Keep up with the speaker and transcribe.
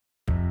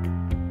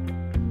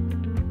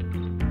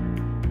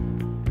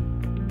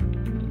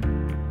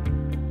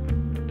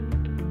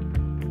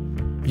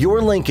Your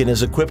Lincoln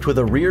is equipped with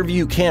a rear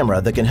view camera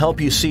that can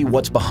help you see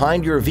what's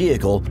behind your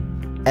vehicle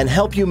and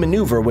help you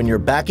maneuver when you're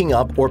backing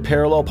up or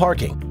parallel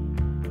parking.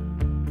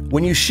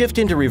 When you shift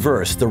into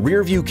reverse, the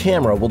rear view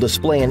camera will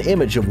display an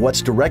image of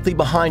what's directly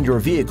behind your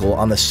vehicle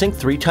on the Sync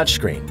 3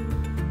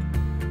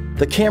 touchscreen.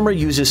 The camera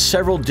uses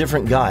several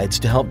different guides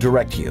to help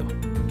direct you.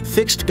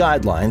 Fixed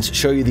guidelines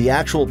show you the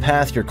actual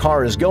path your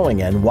car is going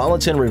in while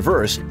it's in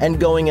reverse and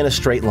going in a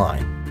straight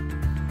line.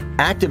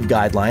 Active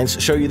guidelines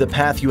show you the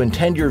path you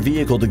intend your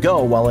vehicle to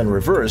go while in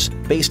reverse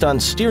based on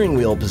steering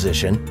wheel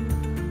position,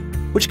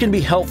 which can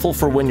be helpful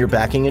for when you're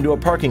backing into a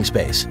parking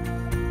space.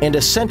 And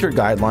a center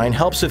guideline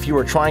helps if you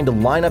are trying to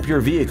line up your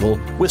vehicle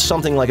with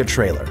something like a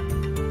trailer.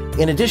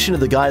 In addition to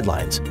the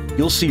guidelines,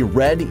 you'll see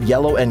red,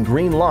 yellow, and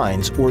green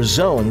lines or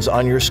zones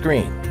on your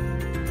screen.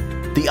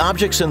 The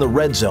objects in the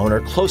red zone are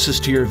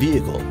closest to your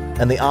vehicle,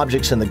 and the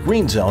objects in the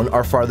green zone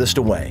are farthest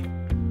away.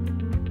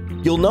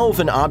 You'll know if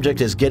an object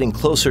is getting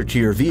closer to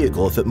your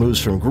vehicle if it moves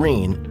from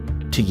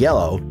green to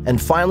yellow and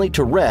finally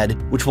to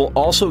red, which will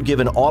also give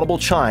an audible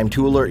chime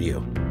to alert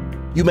you.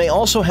 You may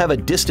also have a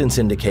distance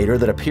indicator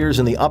that appears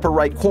in the upper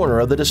right corner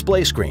of the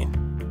display screen.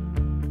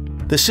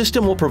 The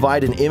system will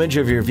provide an image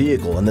of your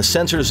vehicle in the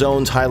sensor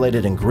zones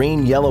highlighted in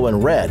green, yellow,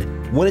 and red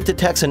when it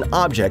detects an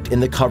object in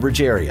the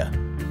coverage area.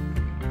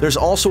 There's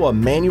also a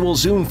manual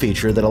zoom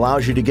feature that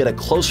allows you to get a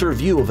closer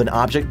view of an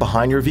object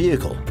behind your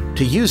vehicle.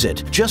 To use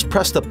it, just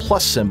press the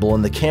plus symbol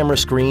in the camera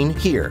screen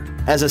here.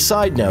 As a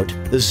side note,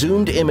 the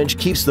zoomed image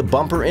keeps the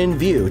bumper in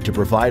view to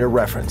provide a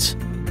reference.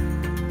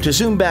 To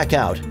zoom back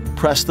out,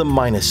 press the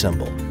minus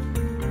symbol.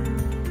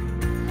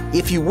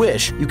 If you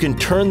wish, you can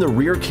turn the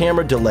rear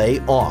camera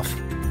delay off.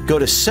 Go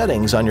to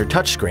Settings on your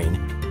touchscreen,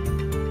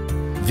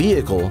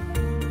 Vehicle,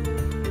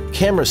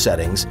 Camera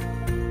Settings,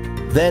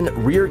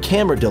 then Rear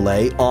Camera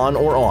Delay on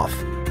or off.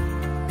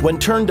 When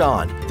turned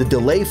on, the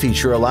delay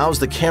feature allows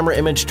the camera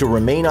image to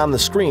remain on the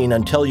screen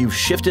until you've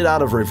shifted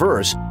out of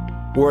reverse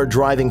or are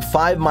driving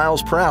 5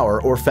 miles per hour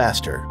or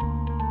faster.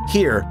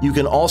 Here, you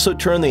can also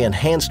turn the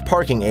Enhanced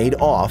Parking Aid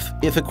off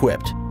if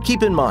equipped.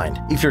 Keep in mind,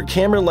 if your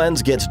camera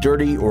lens gets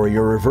dirty or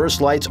your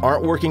reverse lights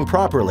aren't working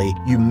properly,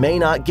 you may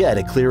not get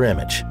a clear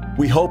image.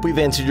 We hope we've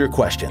answered your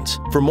questions.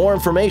 For more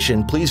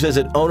information, please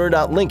visit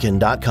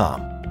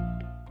owner.lincoln.com.